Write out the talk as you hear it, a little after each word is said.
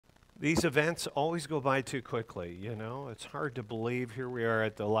These events always go by too quickly, you know. It's hard to believe here we are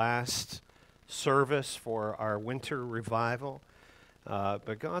at the last service for our winter revival.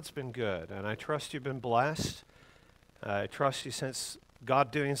 But God's been good, and I trust you've been blessed. I trust you sense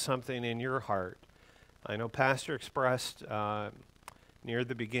God doing something in your heart. I know Pastor expressed near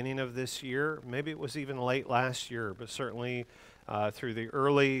the beginning of this year, maybe it was even late last year, but certainly through the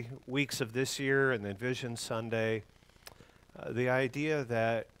early weeks of this year and then Vision Sunday, the idea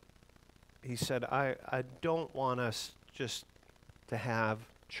that he said, I don't want us just to have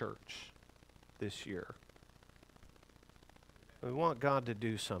church this year. We want God to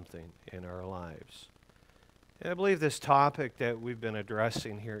do something in our lives. And I believe this topic that we've been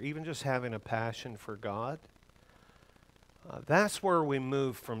addressing here, even just having a passion for God, that's where we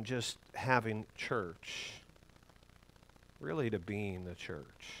move from just having church, really to being the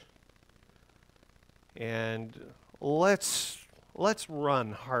church. And let's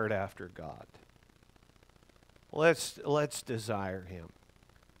run hard after God. Let's desire Him.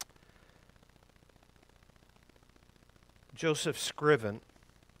 Joseph Scriven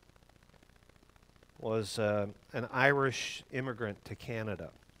was an Irish immigrant to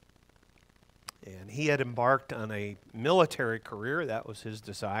Canada. And he had embarked on a military career. That was his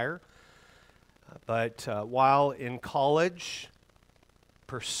desire. But while in college,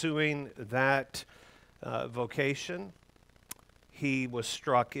 pursuing that vocation, he was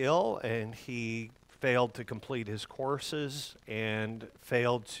struck ill and he failed to complete his courses and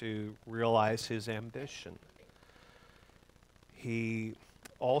failed to realize his ambition. He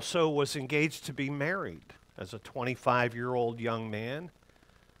also was engaged to be married as a 25-year-old young man.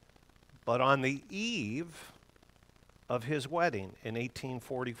 But on the eve of his wedding in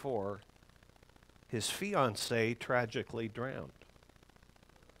 1844, his fiancée tragically drowned.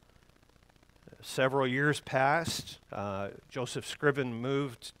 Several years passed. Joseph Scriven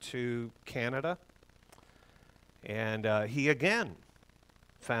moved to Canada, and he again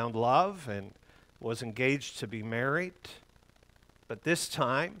found love and was engaged to be married. But this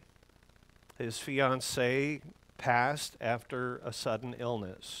time, his fiancée passed after a sudden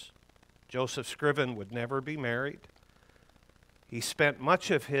illness. Joseph Scriven would never be married. He spent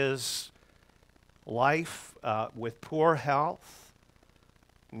much of his life with poor health,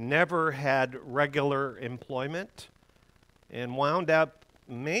 never had regular employment, and wound up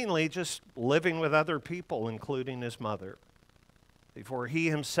mainly just living with other people, including his mother, before he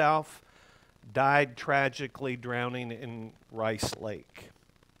himself died tragically drowning in Rice Lake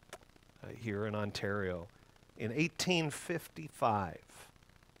here in Ontario in 1855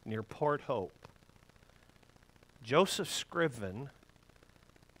 near Port Hope. Joseph Scriven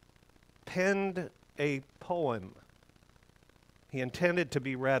penned a poem he intended to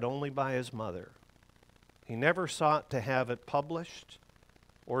be read only by his mother. He never sought to have it published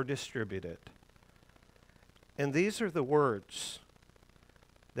or distributed. And these are the words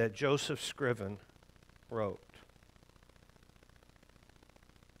that Joseph Scriven wrote.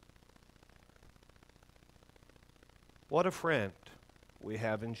 What a friend we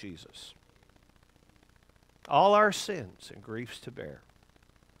have in Jesus. All our sins and griefs to bear.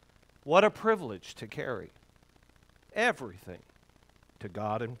 What a privilege to carry everything to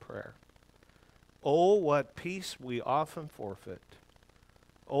God in prayer. Oh, what peace we often forfeit.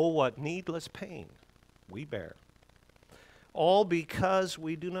 Oh, what needless pain we bear. All because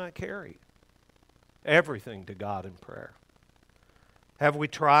we do not carry everything to God in prayer. Have we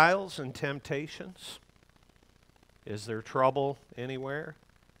trials and temptations? Is there trouble anywhere?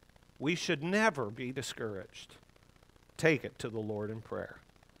 We should never be discouraged. Take it to the Lord in prayer.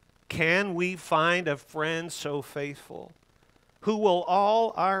 Can we find a friend so faithful who will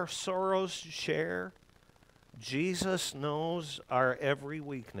all our sorrows share? Jesus knows our every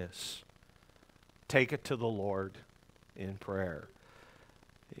weakness. Take it to the Lord in prayer.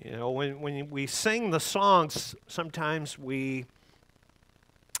 You know, when we sing the songs, sometimes we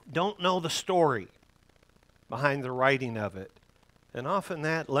don't know the story behind the writing of it. And often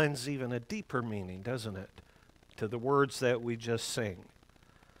that lends even a deeper meaning, doesn't it, to the words that we just sing.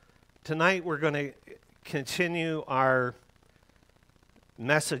 Tonight we're going to continue our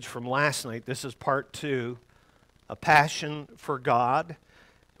message from last night. This is part 2, A Passion for God.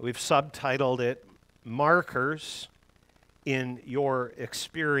 We've subtitled it, Markers in Your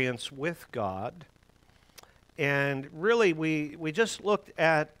Experience with God. And really, we just looked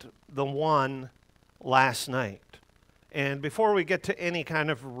at the one last night. And before we get to any kind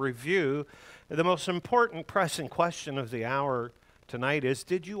of review, the most important pressing question of the hour tonight is,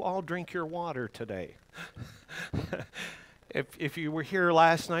 did you all drink your water today? If you were here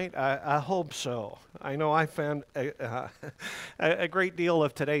last night, I hope so. I know I found a great deal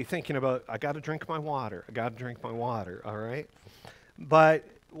of today thinking about, I got to drink my water. I got to drink my water, all right? But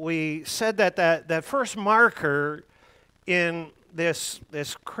we said that first marker in this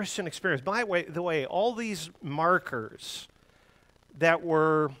Christian experience, by the way, all these markers that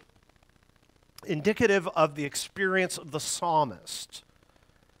were indicative of the experience of the psalmist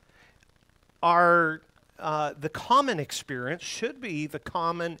are the common experience, should be the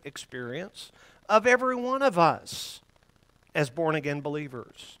common experience of every one of us as born-again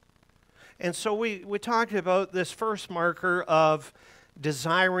believers. And so we talked about this first marker of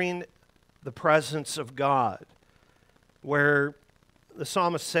desiring the presence of God, where the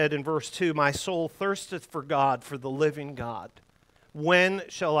psalmist said in verse 2, "My soul thirsteth for God, for the living God. When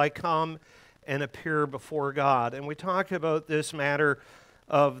shall I come and appear before God?" And we talked about this matter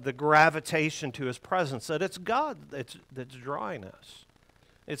of the gravitation to his presence, that it's God that's drawing us.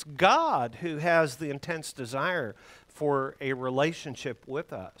 It's God who has the intense desire for a relationship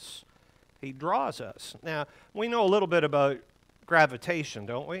with us. He draws us. Now, we know a little bit about gravitation,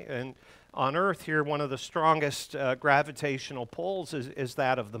 don't we? And on Earth here, one of the strongest gravitational pulls is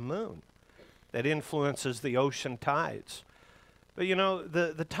that of the moon that influences the ocean tides. But you know,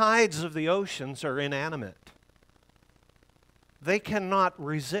 the tides of the oceans are inanimate. They cannot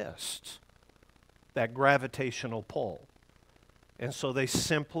resist that gravitational pull. And so they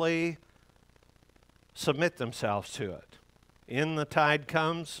simply submit themselves to it. In the tide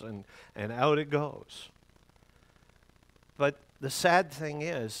comes and out it goes. But the sad thing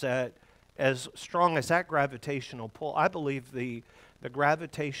is that as strong as that gravitational pull, I believe the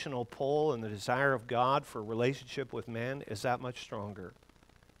gravitational pull and the desire of God for a relationship with men is that much stronger.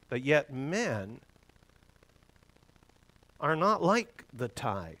 But yet men are not like the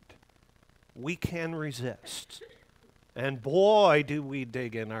tide. We can resist. And boy, do we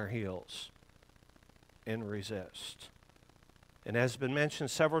dig in our heels and resist. And as has been mentioned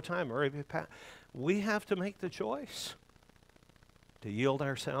several times, we have to make the choice to yield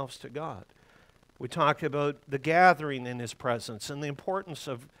ourselves to God. We talked about the gathering in his presence and the importance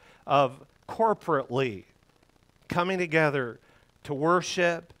of corporately coming together to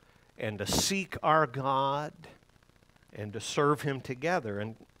worship and to seek our God and to serve him together.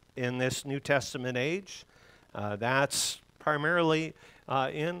 And in this New Testament age, that's primarily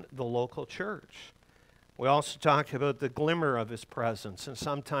in the local church. We also talked about the glimmer of his presence, and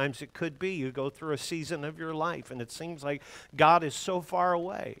sometimes it could be you go through a season of your life and it seems like God is so far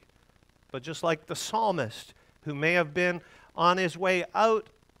away. But just like the psalmist, who may have been on his way out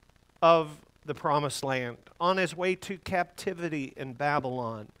of the promised land, on his way to captivity in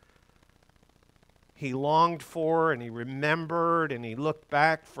Babylon, he longed for and he remembered and he looked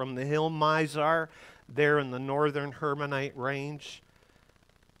back from the hill Mizar there in the northern Hermonite range,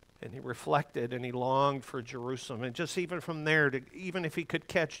 and he reflected and he longed for Jerusalem. And just even from there, even if he could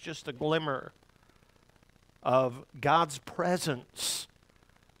catch just a glimmer of God's presence,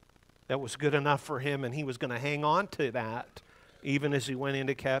 that was good enough for him, and he was going to hang on to that even as he went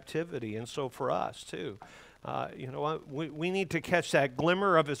into captivity. And so for us too. You know what? We need to catch that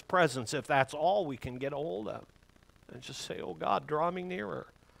glimmer of his presence if that's all we can get a hold of. And just say, oh God, draw me nearer,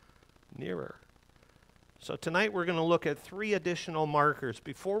 nearer. So tonight we're going to look at 3 additional markers.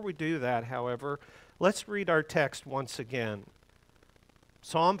 Before we do that, however, let's read our text once again.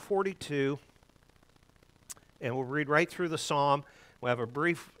 Psalm 42, and we'll read right through the psalm. We'll have a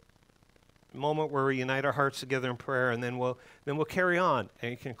brief moment where we unite our hearts together in prayer, and then we'll carry on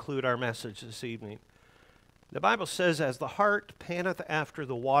and conclude our message this evening. The Bible says, "As the hart panteth after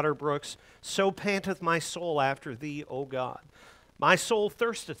the water brooks, so panteth my soul after thee, O God. My soul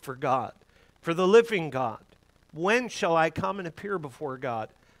thirsteth for God, for the living God. When shall I come and appear before God?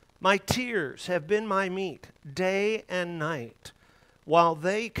 My tears have been my meat day and night, while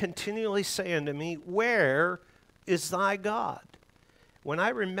they continually say unto me, Where is thy God? When I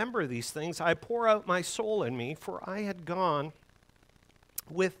remember these things, I pour out my soul in me, for I had gone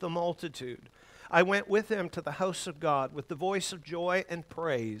with the multitude. I went with them to the house of God with the voice of joy and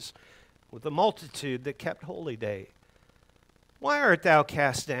praise, with the multitude that kept holy day. Why art thou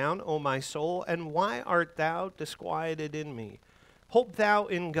cast down, O my soul, and why art thou disquieted in me? Hope thou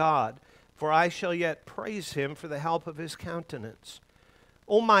in God, for I shall yet praise him for the help of his countenance.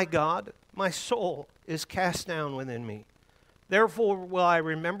 O my God, my soul is cast down within me. Therefore will I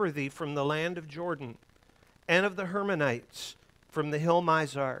remember thee from the land of Jordan, and of the Hermonites, from the hill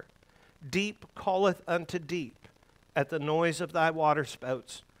Mizar. Deep calleth unto deep at the noise of thy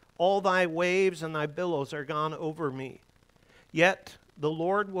waterspouts. All thy waves and thy billows are gone over me. Yet the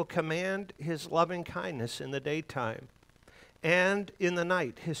Lord will command his loving kindness in the daytime, and in the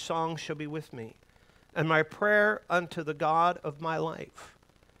night his song shall be with me, and my prayer unto the God of my life.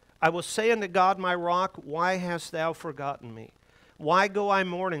 I will say unto God my rock, why hast thou forgotten me? Why go I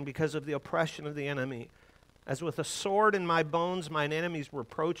mourning because of the oppression of the enemy? As with a sword in my bones mine enemies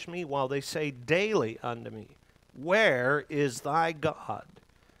reproach me, while they say daily unto me, where is thy God?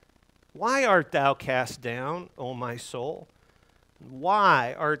 Why art thou cast down, O my soul?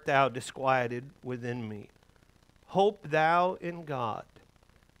 Why art thou disquieted within me? Hope thou in God,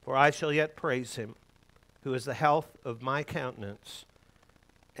 for I shall yet praise him, who is the health of my countenance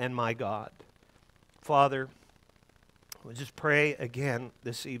and my God. Father, we just pray again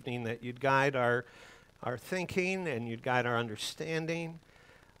this evening that you'd guide our thinking and you'd guide our understanding,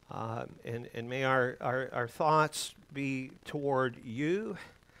 and may our thoughts be toward you.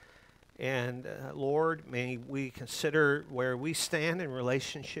 And Lord, may we consider where we stand in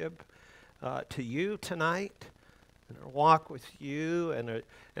relationship to you tonight, and our walk with you, and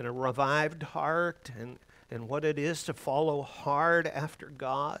a revived heart, and what it is to follow hard after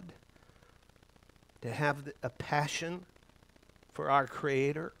God, to have a passion for our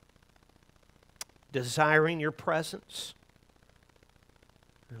Creator, desiring your presence.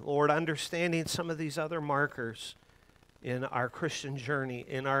 And Lord, understanding some of these other markers in our Christian journey,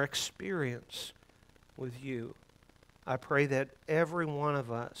 in our experience with you. I pray that every one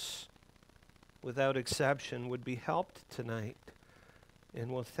of us, without exception, would be helped tonight.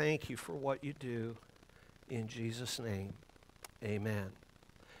 And we'll thank you for what you do. In Jesus' name, amen.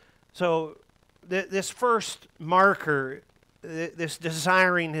 So this first marker, this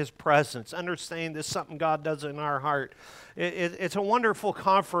desiring his presence, understanding this is something God does in our heart. It's a wonderful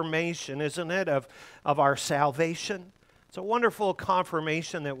confirmation, isn't it, of our salvation. It's a wonderful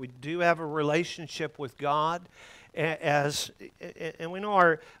confirmation that we do have a relationship with God, and we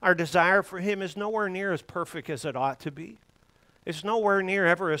know our desire for him is nowhere near as perfect as it ought to be. It's nowhere near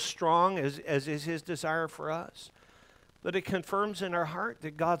ever as strong as is his desire for us. But it confirms in our heart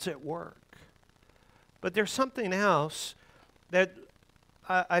that God's at work. But there's something else that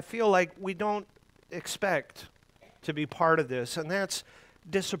I feel like we don't expect to be part of this, and that's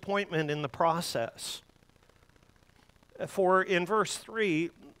disappointment in the process. For in verse 3,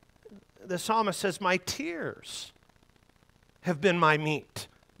 the psalmist says, my tears have been my meat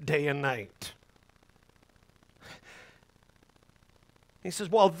day and night. He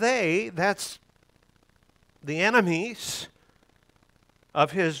says, well, that's the enemies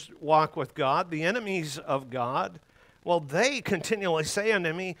of his walk with God, the enemies of God, well, they continually say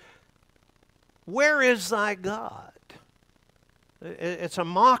unto me, where is thy God? It's a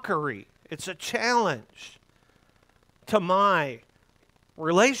mockery. It's a challenge to my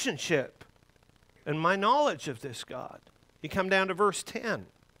relationship and my knowledge of this God. You come down to verse 10.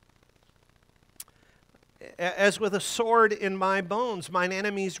 As with a sword in my bones, mine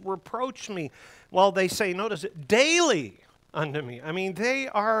enemies reproach me, while they say, notice it, daily unto me. I mean, they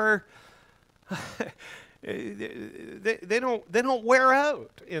are, they don't wear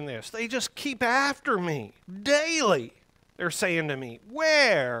out in this. They just keep after me daily. They're saying to me,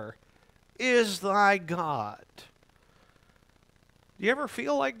 where is thy God? Do you ever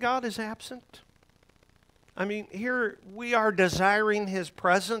feel like God is absent? I mean, here we are desiring his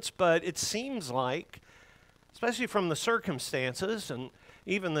presence, but it seems like, especially from the circumstances and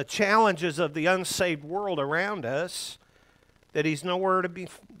even the challenges of the unsaved world around us, that he's nowhere to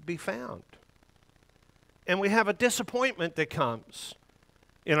be found. And we have a disappointment that comes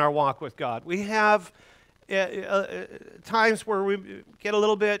in our walk with God. We have times where we get a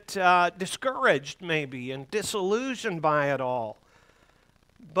little bit discouraged maybe and disillusioned by it all.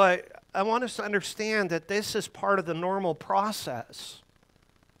 But I want us to understand that this is part of the normal process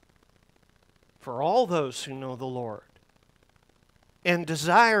for all those who know the Lord and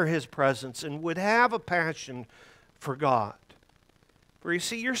desire his presence and would have a passion for God. For you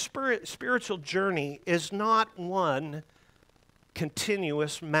see, your spiritual journey is not one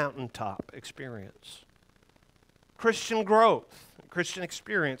continuous mountaintop experience. Christian growth, Christian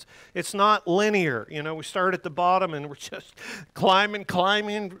experience, it's not linear. You know, we start at the bottom and we're just climbing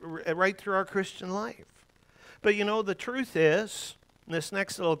right through our Christian life. But you know, the truth is, in this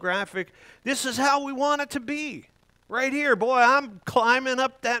next little graphic, this is how we want it to be. Right here, boy, I'm climbing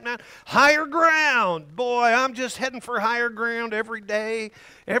up that mountain. Higher ground. Boy, I'm just heading for higher ground every day.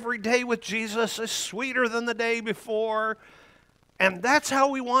 Every day with Jesus is sweeter than the day before. And that's how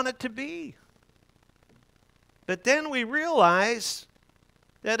we want it to be. But then we realize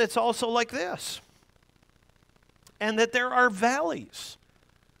that it's also like this. And that there are valleys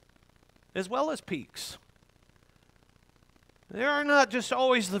as well as peaks. There are not just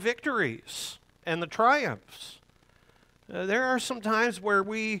always the victories and the triumphs. There are some times where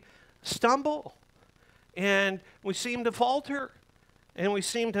we stumble and we seem to falter and we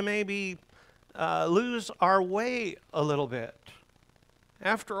seem to maybe lose our way a little bit.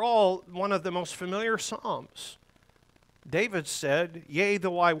 After all, one of the most familiar Psalms, David said, "Yea,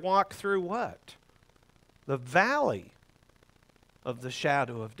 though I walk through" what? The valley of the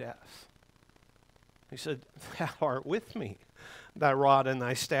shadow of death. He said, "Thou art with me. Thy rod and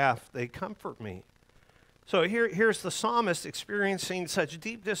thy staff, they comfort me." So here's the psalmist experiencing such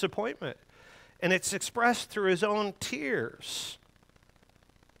deep disappointment, and it's expressed through his own tears.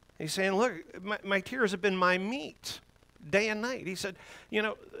 He's saying, look, my tears have been my meat day and night. He said,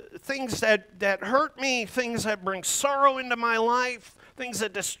 things that hurt me, things that bring sorrow into my life, things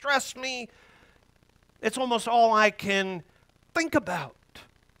that distress me, it's almost all I can think about.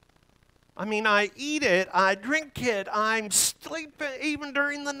 I mean, I eat it, I drink it, I'm sleeping even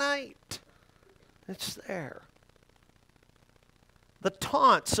during the night. It's there. The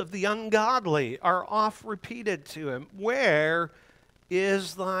taunts of the ungodly are oft repeated to him. Where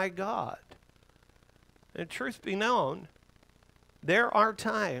is thy God? And truth be known, there are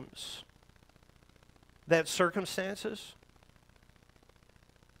times that circumstances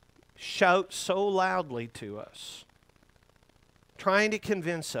shout so loudly to us, trying to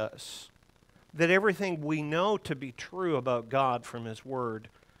convince us that everything we know to be true about God from His Word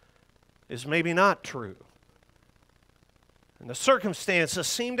is maybe not true. And the circumstances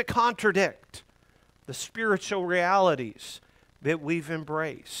seem to contradict the spiritual realities that we've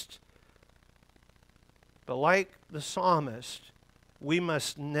embraced. But like the psalmist, we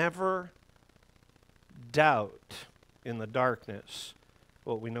must never doubt in the darkness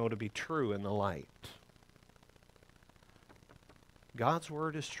what we know to be true in the light. God's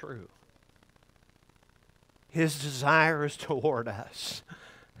Word is true. His desire is toward us.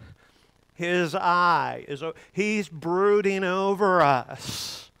 His eye is, He's brooding over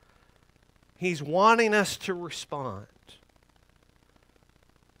us. He's wanting us to respond.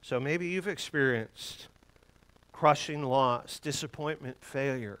 So maybe you've experienced crushing loss, disappointment,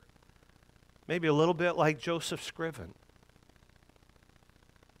 failure. Maybe a little bit like Joseph Scriven.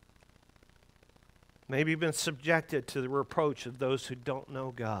 Maybe you've been subjected to the reproach of those who don't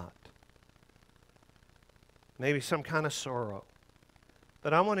know God. Maybe some kind of sorrow.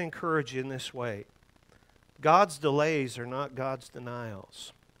 But I want to encourage you in this way. God's delays are not God's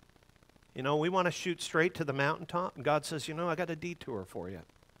denials. We want to shoot straight to the mountaintop, and God says, I got a detour for you.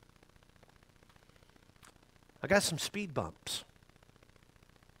 I got some speed bumps.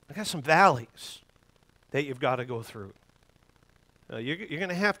 I got some valleys that you've got to go through. You're going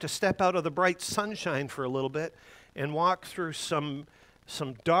to have to step out of the bright sunshine for a little bit and walk through some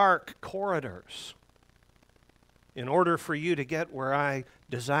dark corridors in order for you to get where I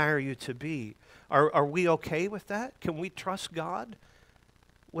desire you to be. Are we okay with that? Can we trust God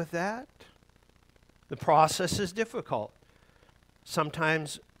with that? The process is difficult,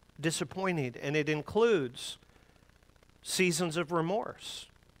 sometimes disappointing, and it includes seasons of remorse.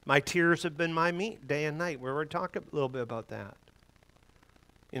 My tears have been my meat day and night. We're going to talk a little bit about that.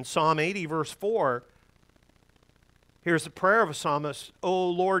 In Psalm 80, verse 4, here's the prayer of a psalmist. O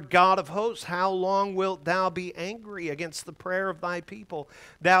Lord God of hosts, how long wilt thou be angry against the prayer of thy people?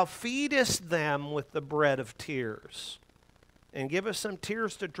 Thou feedest them with the bread of tears, and give us some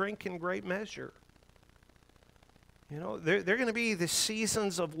tears to drink in great measure. They're going to be the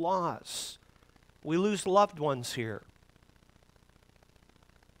seasons of loss. We lose loved ones here.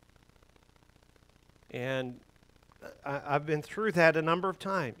 And I've been through that a number of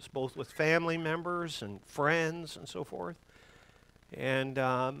times, both with family members and friends and so forth. And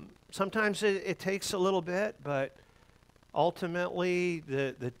sometimes it takes a little bit, but ultimately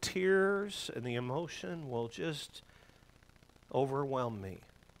the tears and the emotion will just overwhelm me.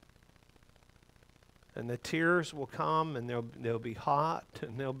 And the tears will come, and they'll be hot,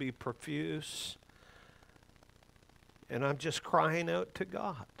 and they'll be profuse. And I'm just crying out to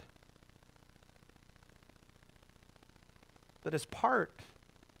God. But as part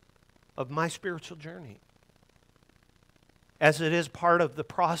of my spiritual journey, as it is part of the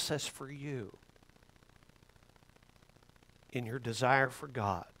process for you in your desire for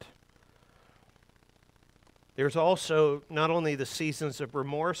God, there's also not only the seasons of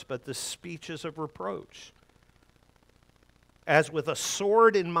remorse, but the speeches of reproach. As with a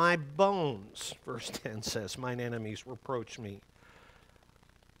sword in my bones, verse 10 says, mine enemies reproach me.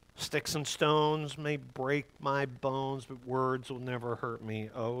 Sticks and stones may break my bones, but words will never hurt me.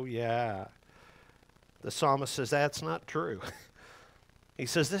 Oh, yeah. The psalmist says that's not true. He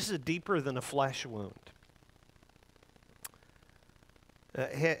says this is deeper than a flesh wound.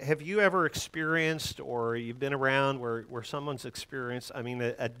 Have you ever experienced, or you've been around where someone's experienced, I mean,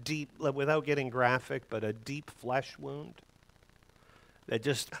 a deep, without getting graphic, but a deep flesh wound that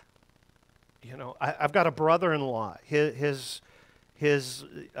just, I've got a brother-in-law. His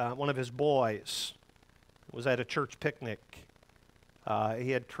one of his boys was at a church picnic.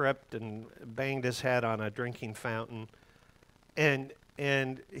 He had tripped and banged his head on a drinking fountain, and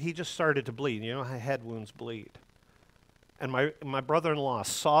he just started to bleed. You know how head wounds bleed. And my brother-in-law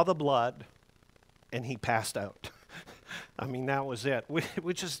saw the blood, and he passed out. I mean, that was it.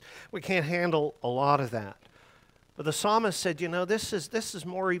 We can't handle a lot of that. But the psalmist said, this is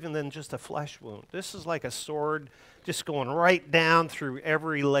more even than just a flesh wound. This is like a sword just going right down through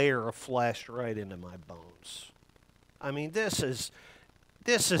every layer of flesh right into my bones. I mean, this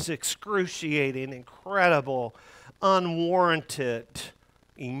is excruciating, incredible, unwarranted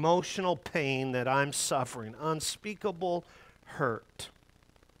emotional pain that I'm suffering, unspeakable hurt.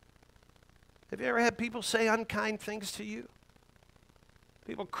 Have you ever had people say unkind things to you?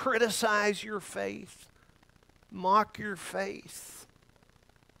 People criticize your faith, mock your faith.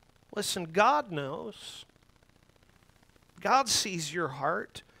 Listen, God knows. God sees your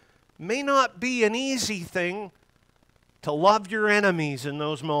heart. May not be an easy thing to love your enemies in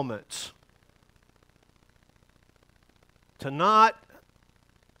those moments. To not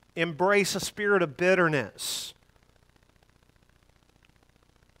embrace a spirit of bitterness.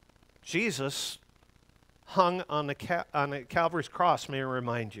 Jesus hung on the Calvary's cross, may I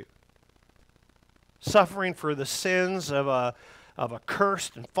remind you. Suffering for the sins of a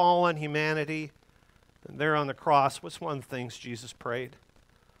cursed and fallen humanity. And there on the cross, what's one of the things Jesus prayed?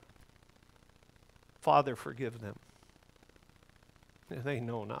 Father, forgive them. They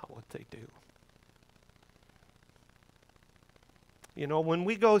know not what they do. When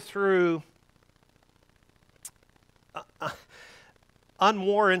we go through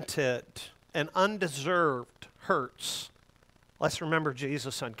unwarranted and undeserved hurts, let's remember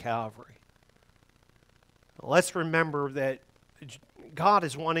Jesus on Calvary. Let's remember that God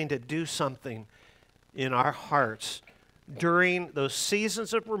is wanting to do something in our hearts during those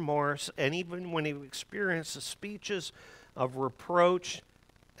seasons of remorse, and even when we experience the speeches of reproach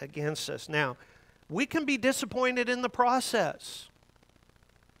against us. Now, we can be disappointed in the process.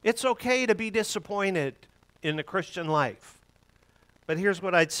 It's okay to be disappointed in the Christian life. But here's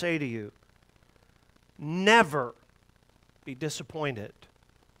what I'd say to you. Never be disappointed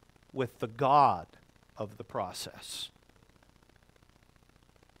with the God of the process.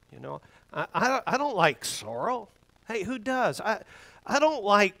 I don't like sorrow. Hey, who does? I don't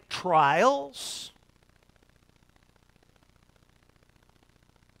like trials.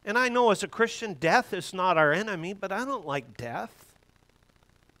 And I know as a Christian, death is not our enemy, but I don't like death.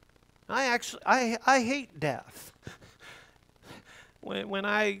 I hate death. When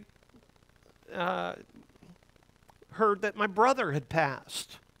I heard that my brother had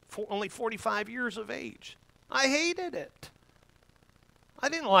passed, only 45 years of age, I hated it. I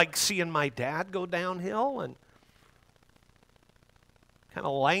didn't like seeing my dad go downhill and kind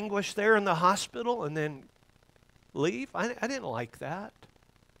of languish there in the hospital and then leave. I didn't like that.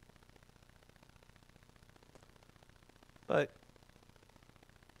 But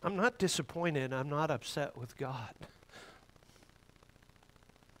I'm not disappointed. I'm not upset with God.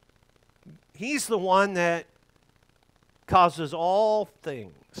 He's the one that causes all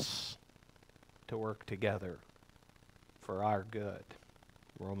things to work together for our good.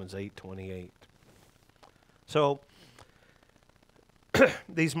 Romans 8:28. So,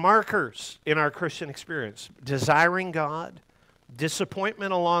 these markers in our Christian experience, desiring God,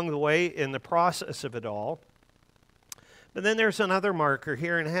 disappointment along the way in the process of it all. But then there's another marker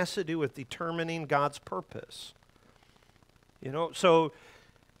here, and it has to do with determining God's purpose. So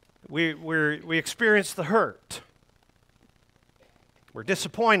we experience the hurt. We're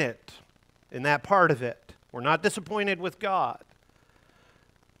disappointed in that part of it. We're not disappointed with God.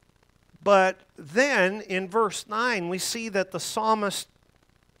 But then in verse 9, we see that the psalmist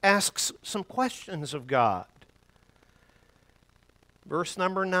asks some questions of God. Verse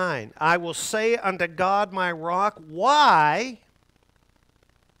number 9, I will say unto God my rock, why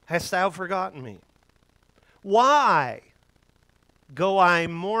hast thou forgotten me? Why go I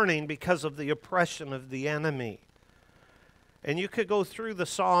mourning because of the oppression of the enemy? And you could go through the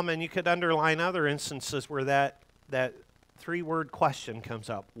psalm and you could underline other instances where that three-word question comes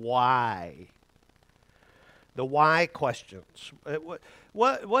up. Why? The why questions.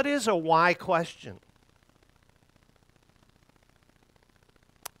 What is a why question?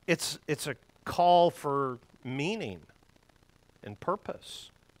 It's a call for meaning and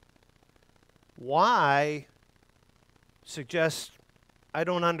purpose. Why suggests I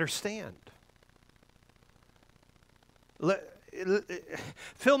don't understand.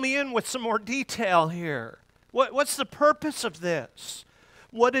 Fill me in with some more detail here. What's the purpose of this?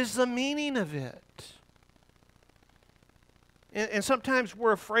 What is the meaning of it? And sometimes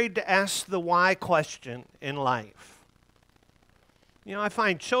we're afraid to ask the why question in life. You know, I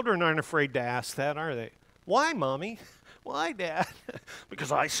find children aren't afraid to ask that, are they? Why, Mommy? Why, Dad?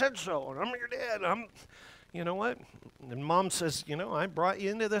 Because I said so, and I'm your dad. You know what? And Mom says, you know, I brought you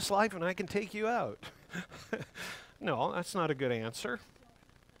into this life, and I can take you out. No, that's not a good answer.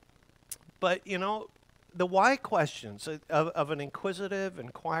 But, you know, the why questions of an inquisitive,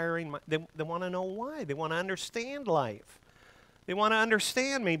 inquiring mind, they want to know why. They want to understand life. They want to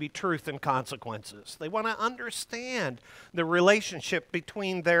understand maybe truth and consequences. They want to understand the relationship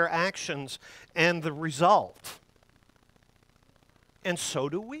between their actions and the result. And so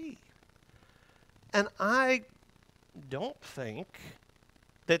do we. And I don't think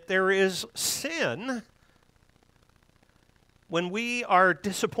that there is sin when we are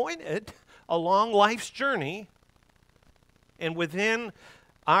disappointed along life's journey and within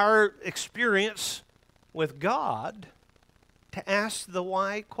our experience with God to ask the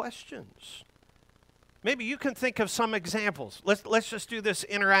why questions. Maybe you can think of some examples. Let's just do this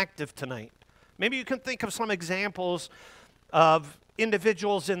interactive tonight. Maybe you can think of some examples of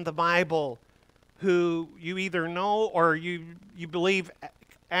individuals in the Bible who you either know or you believe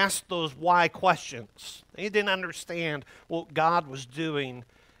asked those why questions. They didn't understand what God was doing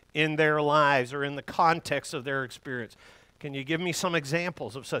in their lives or in the context of their experience. Can you give me some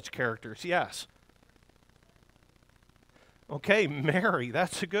examples of such characters? Yes. Okay, Mary,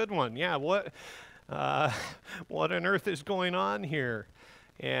 that's a good one. Yeah, what on earth is going on here?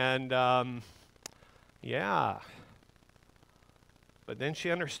 And yeah, but then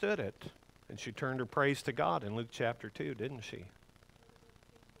she understood it, and she turned her praise to God in Luke chapter 2, didn't she?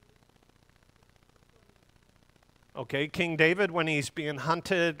 Okay, King David when he's being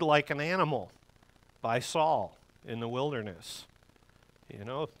hunted like an animal by Saul in the wilderness. You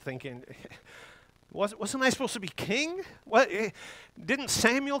know, thinking, wasn't I supposed to be king? What, didn't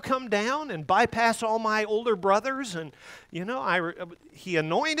Samuel come down and bypass all my older brothers? And, you know, he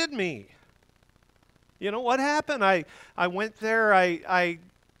anointed me. You know, what happened? I went there, I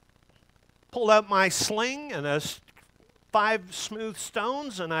pulled out my sling and 5 smooth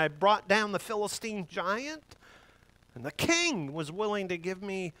stones, and I brought down the Philistine giant. And the king was willing to give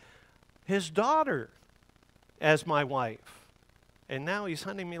me his daughter as my wife. And now he's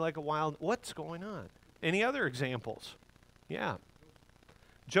hunting me like a wild. What's going on? Any other examples? Yeah.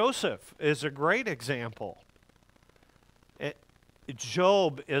 Joseph is a great example.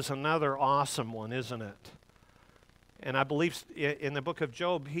 Job is another awesome one, isn't it? And I believe in the book of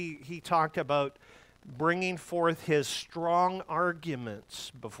Job, he talked about bringing forth his strong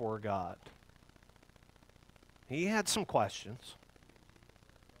arguments before God. He had some questions.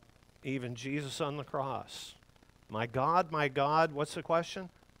 Even Jesus on the cross. My God, what's the question?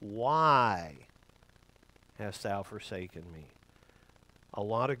 Why hast thou forsaken me? A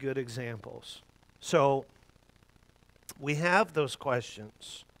lot of good examples. So, we have those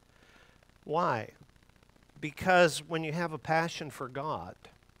questions. Why? Because when you have a passion for God,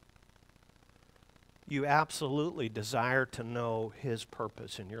 you absolutely desire to know His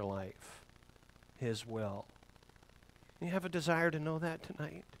purpose in your life, His will. You have a desire to know that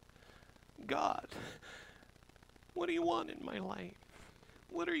tonight? God, what do you want in my life?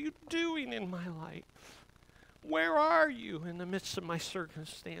 What are you doing in my life? Where are you in the midst of my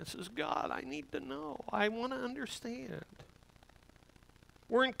circumstances? God, I need to know. I want to understand.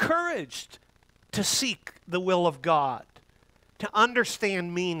 We're encouraged to seek the will of God, to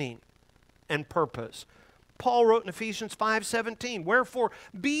understand meaning and purpose. Paul wrote in Ephesians 5:17, wherefore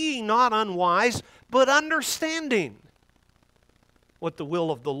be ye not unwise, but understanding what the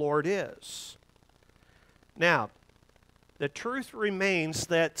will of the Lord is. Now, the truth remains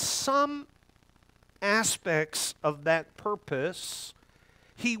that some aspects of that purpose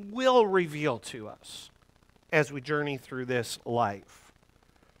He will reveal to us as we journey through this life.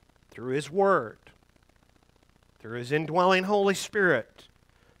 Through His Word, through His indwelling Holy Spirit,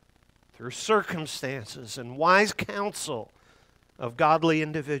 through circumstances and wise counsel of godly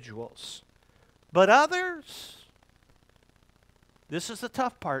individuals. But others, this is the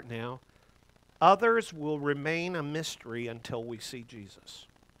tough part now, others will remain a mystery until we see Jesus.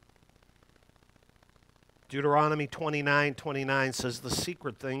 Deuteronomy 29:29 says, the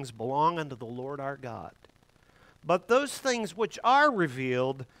secret things belong unto the Lord our God. But those things which are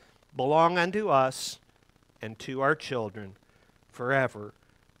revealed belong unto us and to our children forever,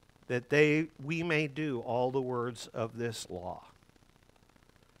 that we may do all the words of this law.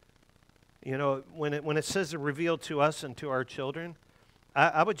 You know, when it says revealed to us and to our children,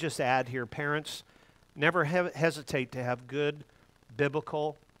 I would just add here, parents, never hesitate to have good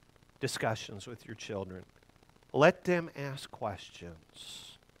biblical discussions with your children. Let them ask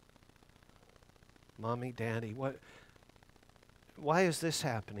questions. Mommy, Daddy, why is this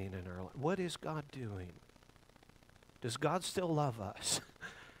happening in our life? What is God doing? Does God still love us?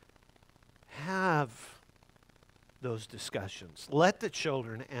 Have those discussions. Let the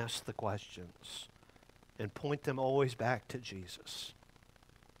children ask the questions and point them always back to Jesus.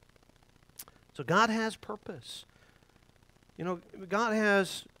 So God has purpose. You know, God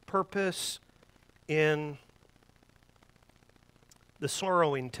has purpose in the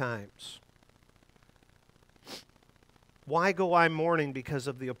sorrowing times. Why go I mourning because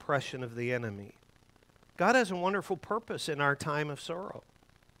of the oppression of the enemy? God has a wonderful purpose in our time of sorrow.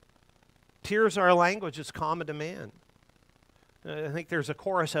 Tears are a language that's common to man. I think there's a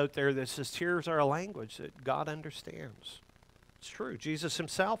chorus out there that says, tears are a language that God understands. It's true. Jesus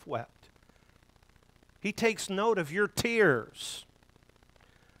himself wept. He takes note of your tears.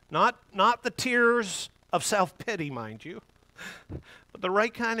 Not the tears of self-pity, mind you, but the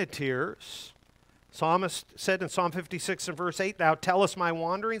right kind of tears. Psalmist said in Psalm 56 and verse 8, Thou tellest my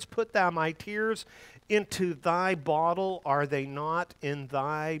wanderings, put thou my tears into thy bottle, are they not in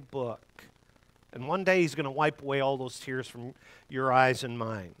thy book? And one day he's going to wipe away all those tears from your eyes and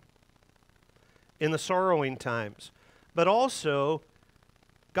mine in the sorrowing times. But also,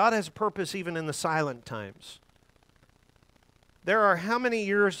 God has a purpose even in the silent times. There are how many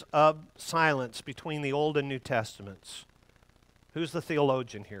years of silence between the Old and New Testaments? Who's the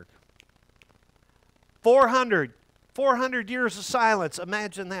theologian here? 400 years of silence.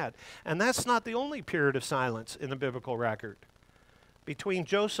 Imagine that. And that's not the only period of silence in the biblical record. Between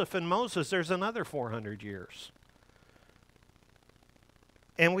Joseph and Moses, there's another 400 years.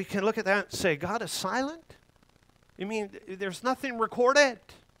 And we can look at that and say, God is silent? You mean there's nothing recorded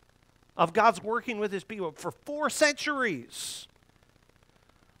of God's working with his people for 4 centuries?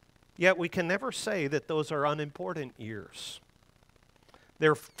 Yet we can never say that those are unimportant years.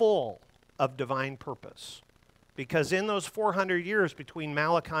 They're full of divine purpose. Because in those 400 years between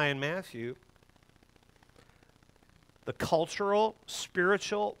Malachi and Matthew, the cultural,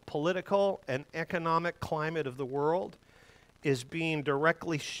 spiritual, political, and economic climate of the world is being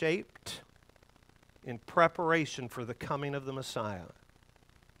directly shaped in preparation for the coming of the Messiah.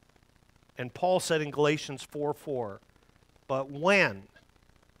 And Paul said in Galatians 4:4, but when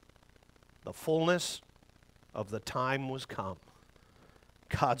the fullness of the time was come,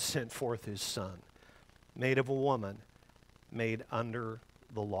 God sent forth his Son, made of a woman, made under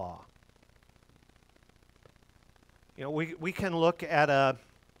the law. You know, we can look at a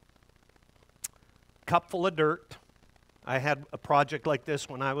cup full of dirt. I had a project like this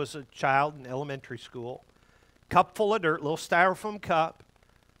when I was a child in elementary school. Cup full of dirt, little styrofoam cup,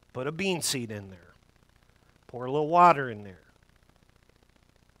 put a bean seed in there, pour a little water in there.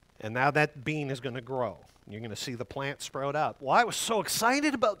 And now that bean is going to grow. You're going to see the plant sprout up. Well, I was so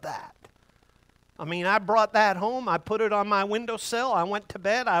excited about that. I mean, I brought that home. I put it on my windowsill. I went to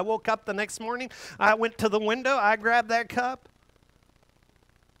bed. I woke up the next morning. I went to the window. I grabbed that cup.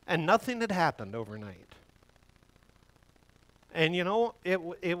 And nothing had happened overnight. And, you know,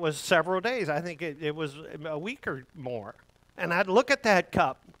 it was several days. I think it was a week or more. And I'd look at that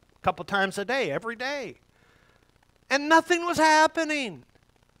cup a couple times a day, every day. And nothing was happening.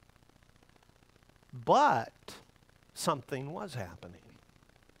 But something was happening.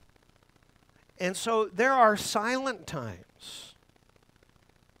 And so there are silent times.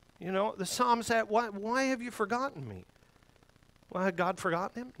 You know, the Psalm said, why have you forgotten me? Well, had God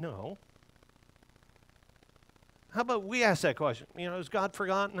forgotten him? No. How about we ask that question? You know, has God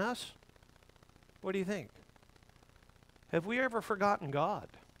forgotten us? What do you think? Have we ever forgotten God?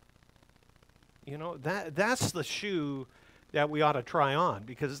 You know, that's the shoe that we ought to try on,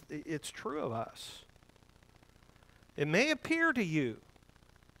 because it's true of us. It may appear to you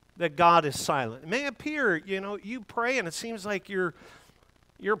that God is silent. It may appear, you know, you pray and it seems like your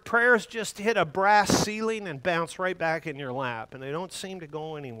prayers just hit a brass ceiling and bounce right back in your lap, and they don't seem to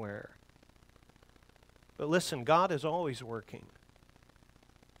go anywhere. But listen, God is always working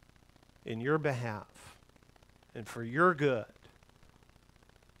in your behalf and for your good.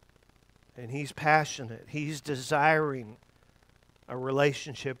 And he's passionate. He's desiring a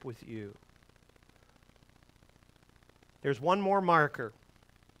relationship with you. There's one more marker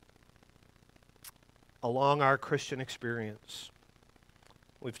along our Christian experience.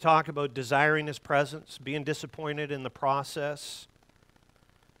 We've talked about desiring his presence, being disappointed in the process,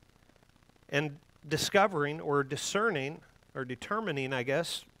 and discovering or discerning or determining, I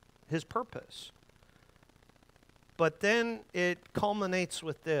guess, his purpose. But then it culminates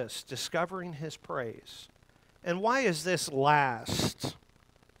with this, discovering his praise. And why is this last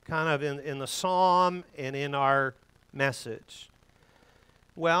kind of in the psalm and in our message?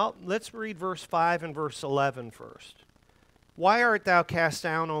 Well, let's read verse 5 and verse 11 first. Why art thou cast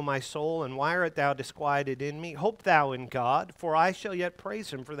down, O my soul, and why art thou disquieted in me? Hope thou in God, for I shall yet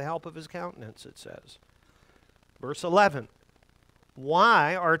praise him for the help of his countenance, it says. Verse 11.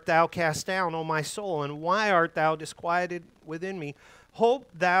 Why art thou cast down, O my soul, and why art thou disquieted within me? Hope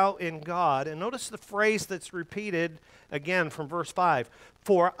thou in God. And notice the phrase that's repeated again from verse 5.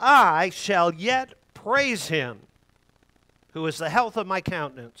 For I shall yet praise him, who is the health of my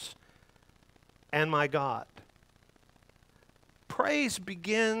countenance and my God. Praise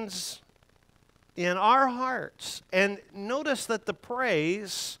begins in our hearts. And notice that the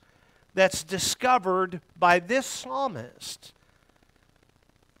praise that's discovered by this psalmist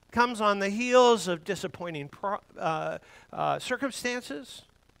comes on the heels of disappointing circumstances,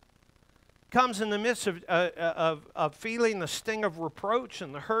 comes in the midst of feeling the sting of reproach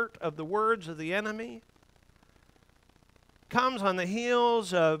and the hurt of the words of the enemy, comes on the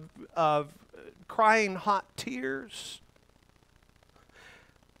heels of crying hot tears.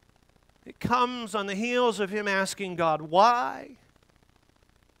 It comes on the heels of him asking God, why?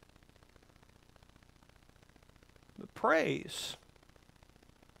 The praise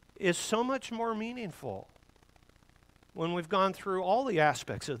is so much more meaningful when we've gone through all the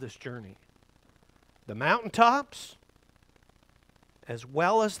aspects of this journey. The mountaintops, as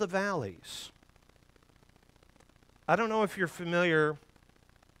well as the valleys. I don't know if you're familiar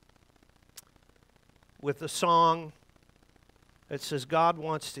with the song that says, God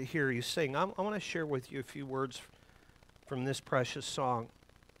wants to hear you sing. I want to share with you a few words from this precious song.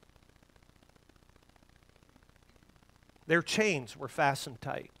 Their chains were fastened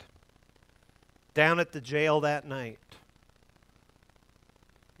tight down at the jail that night.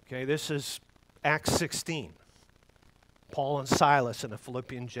 Okay, this is Acts 16. Paul and Silas in a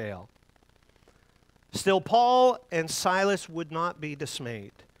Philippian jail. Still, Paul and Silas would not be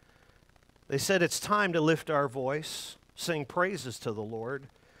dismayed. They said, it's time to lift our voice, sing praises to the Lord.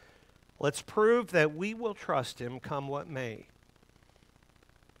 Let's prove that we will trust him come what may.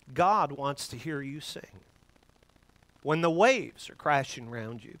 God wants to hear you sing. When the waves are crashing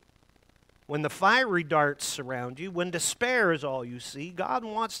around you, when the fiery darts surround you, when despair is all you see, God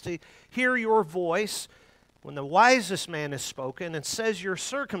wants to hear your voice when the wisest man has spoken and says your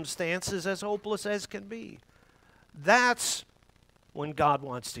circumstance is as hopeless as can be. That's when God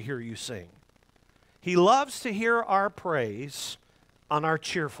wants to hear you sing. He loves to hear our praise on our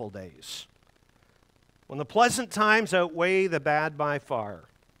cheerful days, when the pleasant times outweigh the bad by far.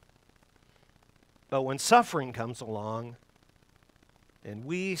 But when suffering comes along, and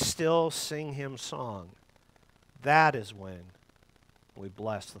we still sing him song, that is when we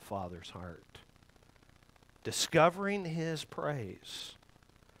bless the Father's heart. Discovering his praise.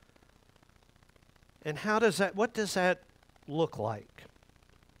 And what does that look like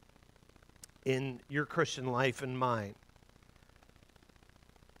in your Christian life and mine?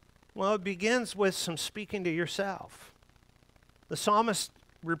 Well, it begins with some speaking to yourself. The psalmist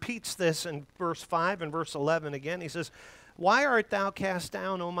repeats this in verse 5 and verse 11 again. He says, why art thou cast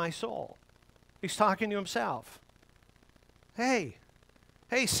down, O my soul? He's talking to himself. Hey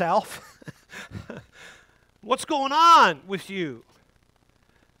self, what's going on with you?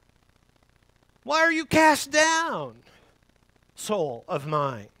 Why are you cast down, soul of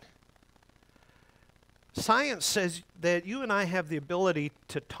mine? Science says that you and I have the ability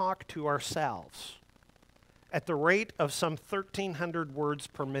to talk to ourselves at the rate of some 1,300 words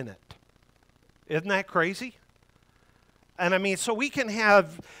per minute. Isn't that crazy? And I mean, so we can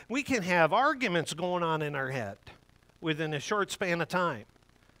have arguments going on in our head within a short span of time.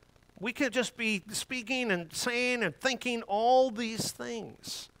 We could just be speaking and saying and thinking all these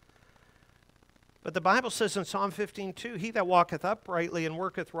things. But the Bible says in Psalm 15:2, he that walketh uprightly and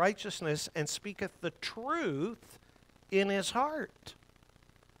worketh righteousness and speaketh the truth in his heart.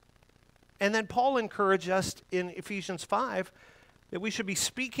 And then Paul encouraged us in Ephesians 5 that we should be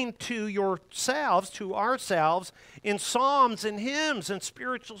speaking to ourselves in psalms and hymns and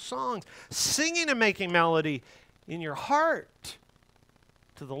spiritual songs, singing and making melody in your heart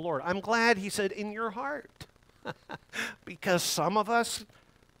to the Lord. I'm glad he said in your heart, because some of us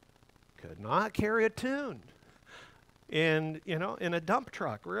could not carry a tune in a dump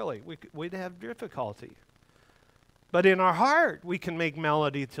truck, really. We'd have difficulty. But in our heart, we can make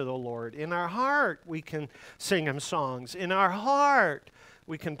melody to the Lord. In our heart, we can sing him songs. In our heart,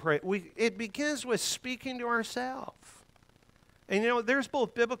 we can pray. It begins with speaking to ourselves. And you know, there's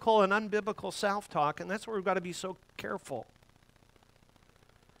both biblical and unbiblical self-talk, and that's where we've got to be so careful.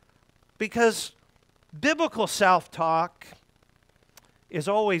 Because biblical self-talk is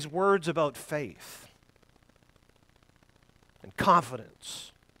always words about faith and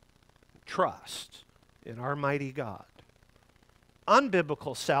confidence, and trust in our mighty God.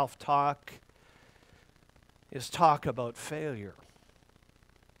 Unbiblical self-talk is talk about failure.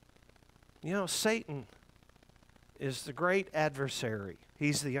 You know, Satan is the great adversary.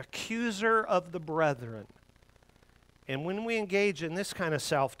 He's the accuser of the brethren. And when we engage in this kind of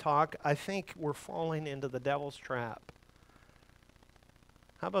self-talk, I think we're falling into the devil's trap.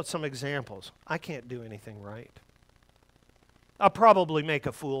 How about some examples? I can't do anything right. I'll probably make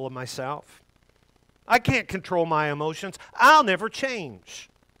a fool of myself. I can't control my emotions. I'll never change.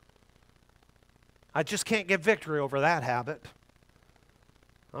 I just can't get victory over that habit.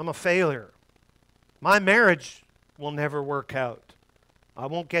 I'm a failure. My marriage will never work out. I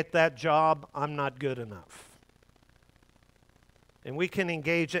won't get that job. I'm not good enough. And we can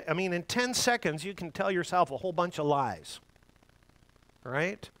engage it. I mean, in 10 seconds, you can tell yourself a whole bunch of lies.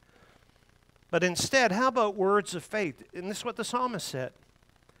 Right? But instead, how about words of faith? And this is what the psalmist said.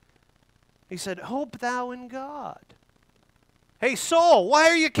 He said, hope thou in God. Hey, soul, why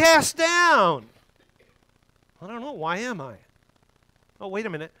are you cast down? I don't know. Why am I? Oh, wait a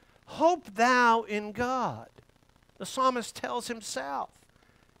minute. Hope thou in God. The psalmist tells himself.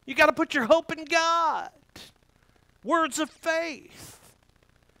 You got to put your hope in God. Words of faith.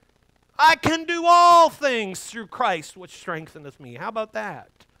 I can do all things through Christ which strengtheneth me. How about that?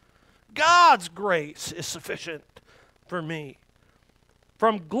 God's grace is sufficient for me.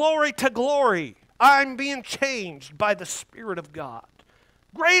 From glory to glory, I'm being changed by the Spirit of God.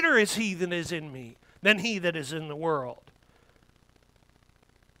 Greater is He that is in me than he that is in the world.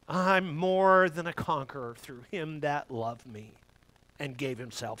 I'm more than a conqueror through Him that loved me and gave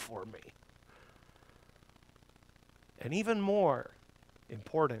Himself for me. And even more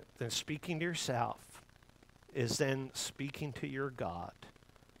important than speaking to yourself is then speaking to your God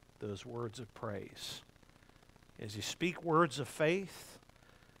those words of praise. As you speak words of faith,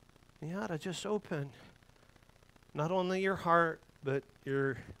 you ought to just open not only your heart, but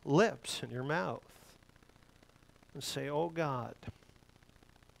your lips and your mouth and say, oh God,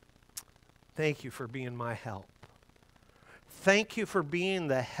 thank you for being my help. Thank you for being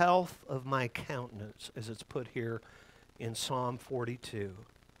the health of my countenance, as it's put here in Psalm 42.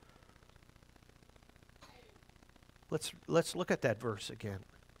 Let's look at that verse again.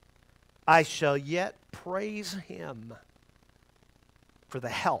 I shall yet praise Him for the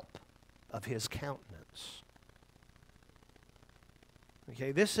help of His countenance.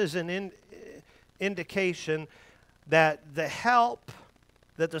 Okay, this is an indication that the help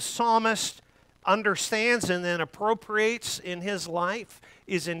that the psalmist understands and then appropriates in his life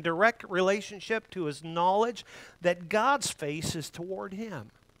is in direct relationship to his knowledge that God's face is toward him,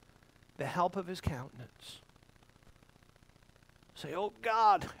 the help of His countenance. Say, oh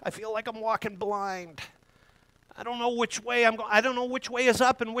God, I feel like I'm walking blind. I don't know which way I'm going. I don't know which way is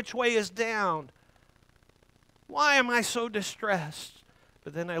up and which way is down. Why am I so distressed?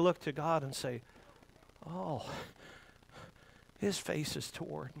 But then I look to God and say, oh, His face is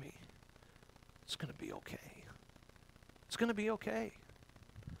toward me. It's going to be okay. It's going to be okay.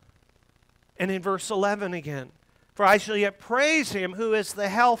 And in verse 11 again, for I shall yet praise Him who is the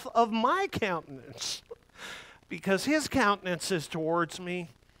health of my countenance. Because His countenance is towards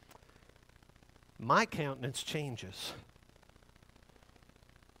me, my countenance changes.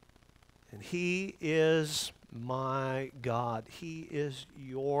 And He is my God. He is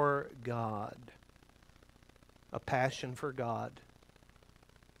your God. A passion for God.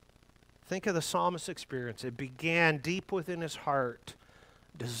 Think of the psalmist's experience. It began deep within his heart,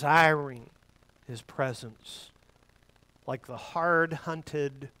 desiring His presence, like the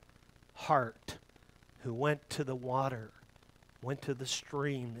hard-hunted hart who went to the water, went to the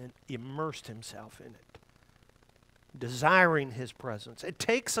stream, and immersed himself in it, desiring His presence. It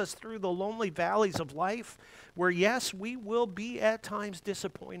takes us through the lonely valleys of life where, yes, we will be at times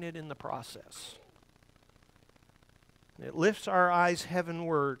disappointed in the process. It lifts our eyes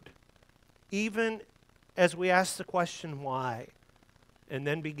heavenward, even as we ask the question, why, and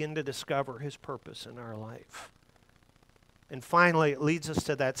then begin to discover His purpose in our life. And finally, it leads us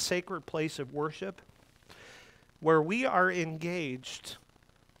to that sacred place of worship where we are engaged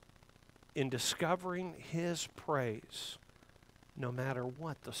in discovering His praise no matter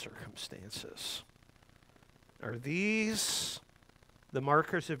what the circumstances. Are these the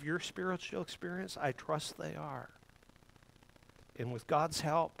markers of your spiritual experience? I trust they are. And with God's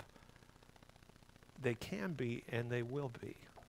help, they can be and they will be.